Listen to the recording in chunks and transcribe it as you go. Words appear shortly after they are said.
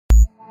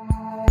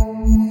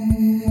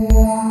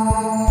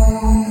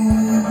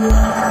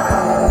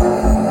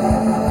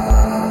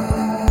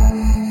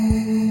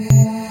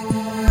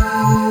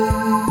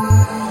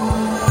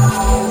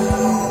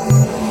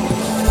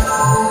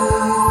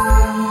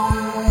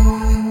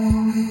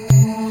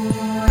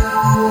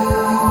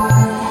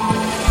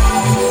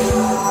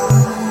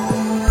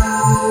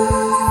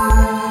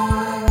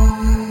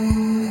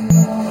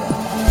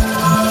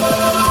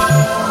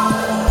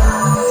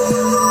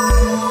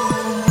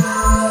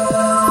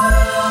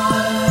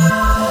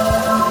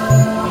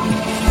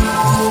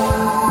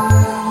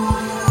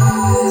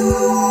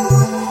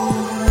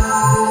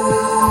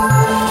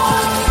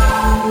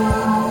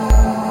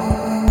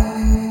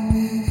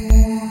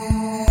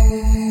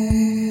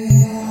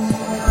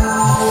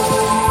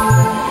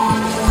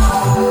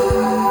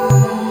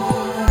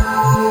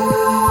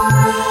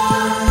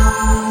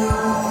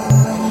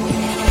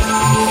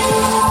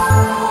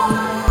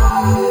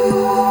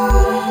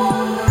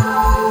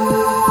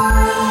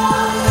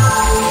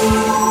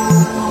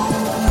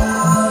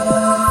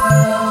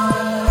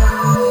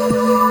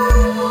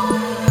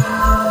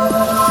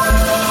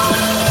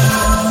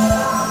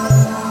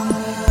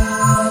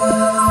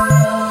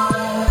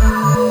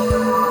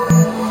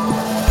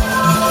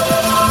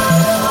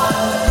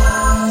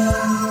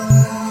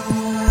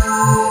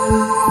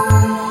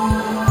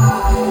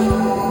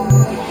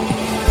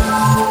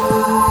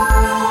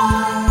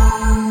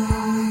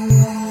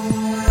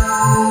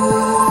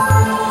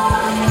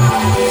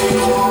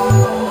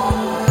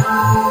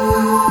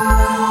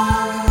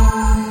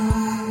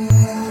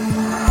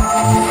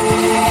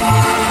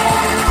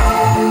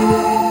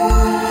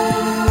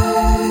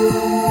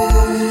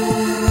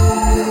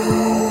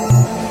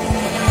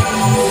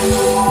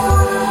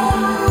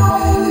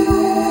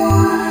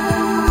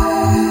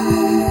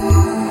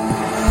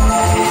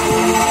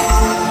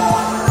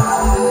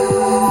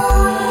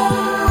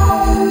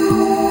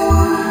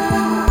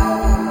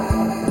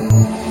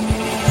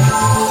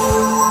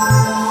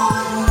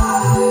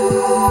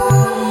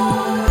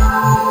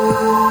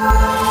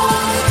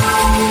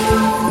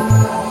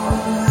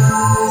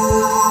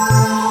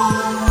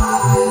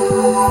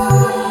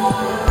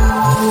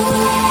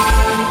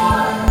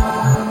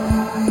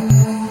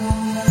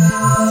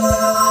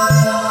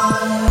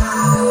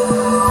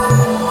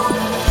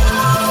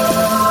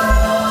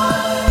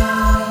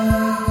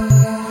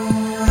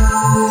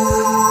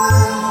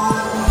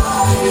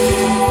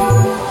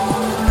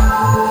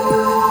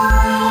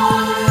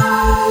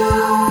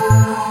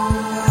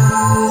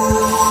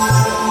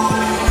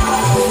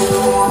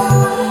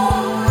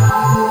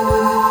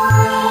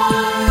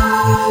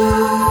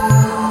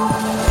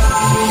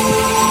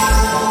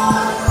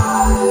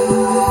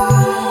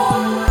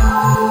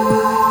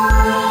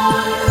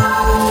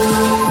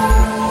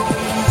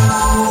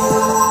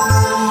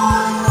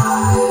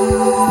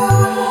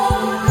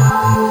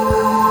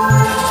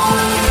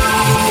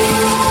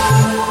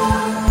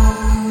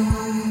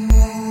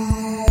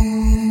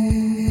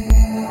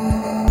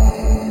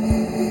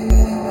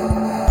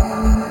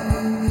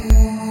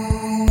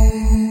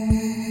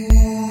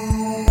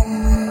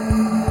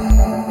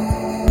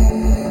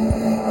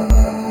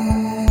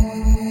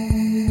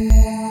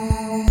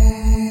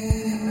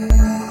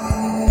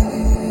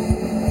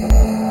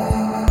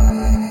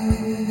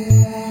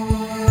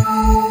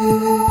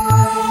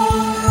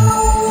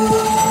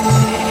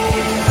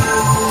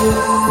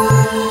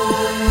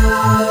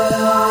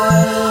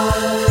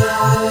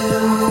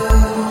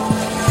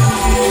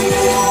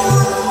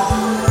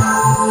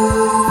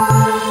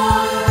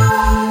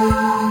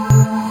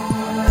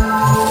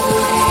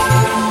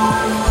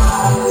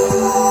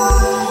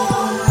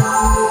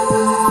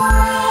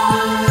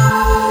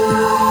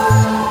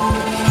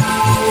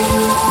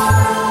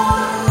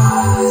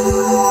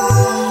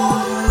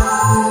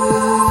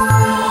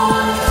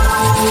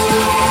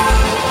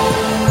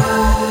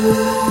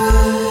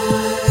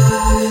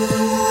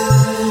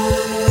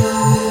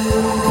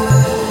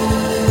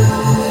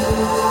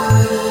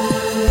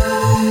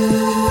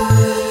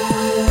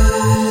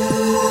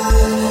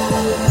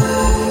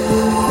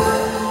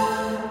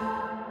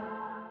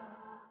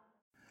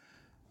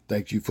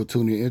Thank you for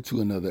tuning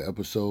into another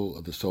episode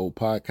of the Soul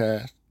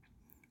Podcast.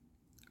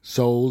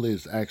 SOUL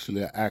is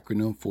actually an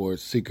acronym for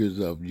Seekers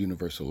of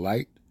Universal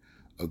Light,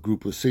 a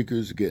group of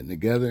seekers getting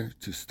together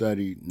to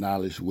study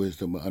knowledge,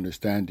 wisdom, and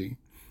understanding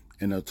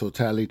in a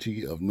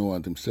totality of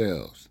knowing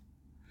themselves.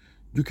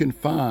 You can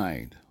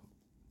find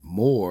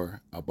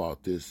more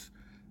about this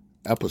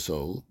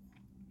episode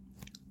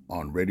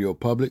on Radio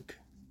Public,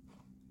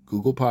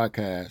 Google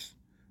Podcasts,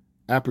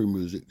 Apple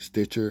Music,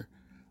 Stitcher,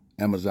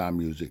 Amazon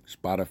Music,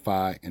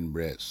 Spotify, and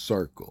Red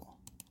Circle.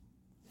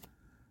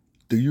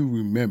 Do you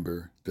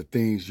remember the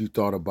things you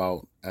thought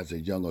about as a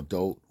young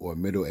adult or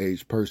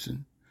middle-aged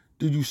person?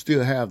 Do you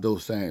still have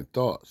those same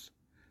thoughts?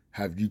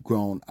 Have you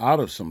grown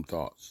out of some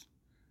thoughts?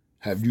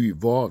 Have you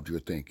evolved your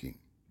thinking?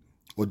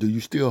 Or do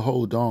you still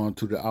hold on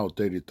to the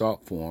outdated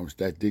thought forms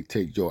that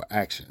dictate your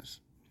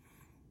actions?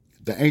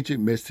 The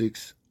ancient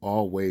mystics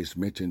always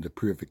mentioned the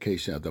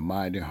purification of the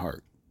mind and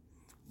heart,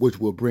 which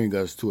will bring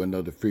us to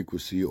another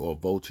frequency or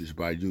voltage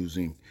by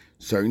using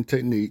certain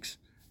techniques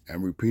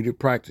and repeated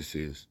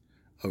practices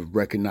of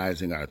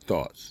recognizing our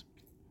thoughts.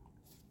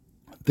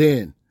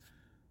 Then,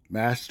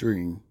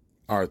 mastering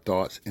our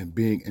thoughts and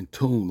being in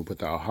tune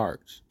with our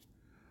hearts.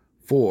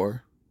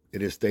 For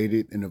it is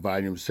stated in the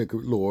volume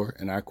Sacred Lore,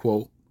 and I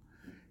quote,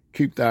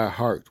 "Keep thy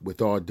heart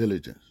with all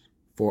diligence,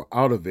 for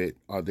out of it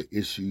are the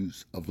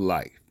issues of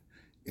life,"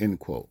 end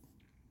quote.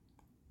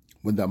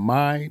 When the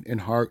mind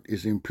and heart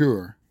is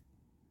impure,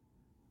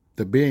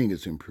 the being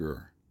is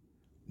impure.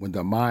 When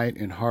the mind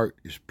and heart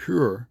is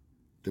pure,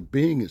 the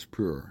being is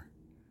pure.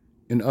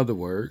 In other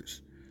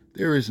words,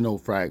 there is no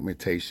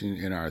fragmentation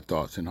in our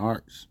thoughts and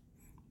hearts.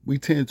 We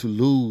tend to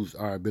lose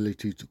our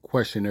ability to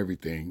question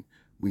everything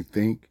we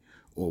think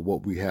or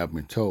what we have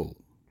been told.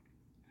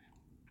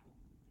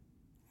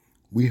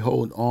 We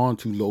hold on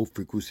to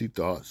low-frequency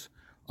thoughts,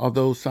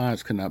 although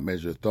science cannot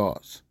measure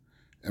thoughts.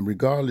 And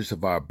regardless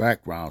of our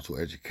backgrounds or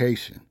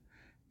education,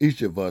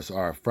 each of us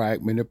are a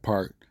fragmented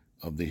part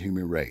of the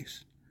human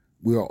race.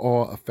 We are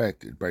all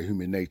affected by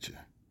human nature,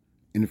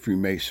 in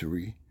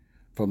Freemasonry,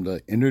 from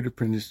the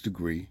interdependence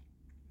degree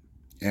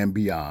and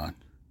beyond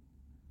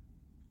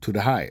to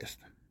the highest.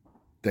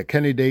 The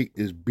candidate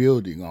is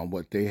building on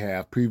what they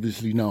have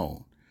previously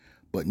known,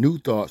 but new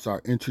thoughts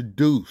are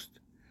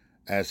introduced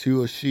as he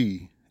or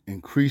she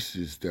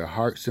increases their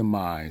hearts and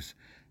minds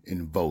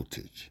in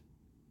voltage.